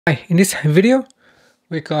Hi, in this video,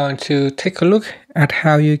 we're going to take a look at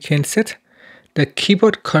how you can set the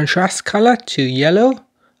keyboard contrast color to yellow,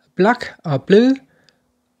 black, or blue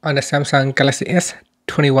on the Samsung Galaxy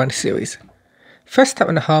S21 series. First, tap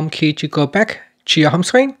on the home key to go back to your home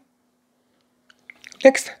screen.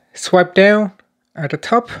 Next, swipe down at the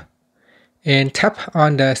top and tap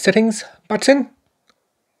on the settings button.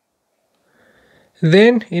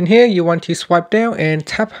 Then in here, you want to swipe down and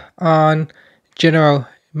tap on general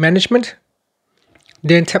management.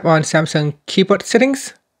 Then tap on Samsung keyboard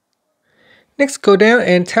settings. Next, go down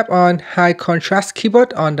and tap on high contrast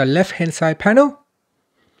keyboard on the left hand side panel.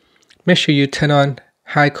 Make sure you turn on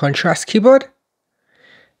high contrast keyboard.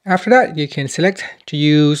 After that, you can select to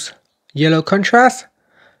use yellow contrast,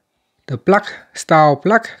 the black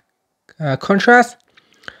contrast,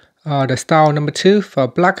 or the style number 2 for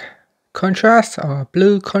black contrast or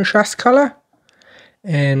blue contrast color.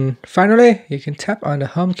 And finally, you can tap on the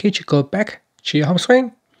home key to go back to your home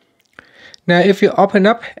screen. Now, if you open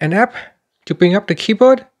up an app to bring up the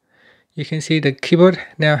keyboard, you can see the keyboard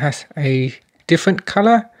now has a different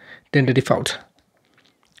color than the default.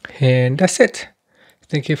 And that's it.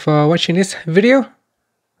 Thank you for watching this video.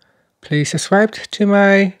 Please subscribe to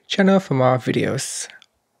my channel for more videos.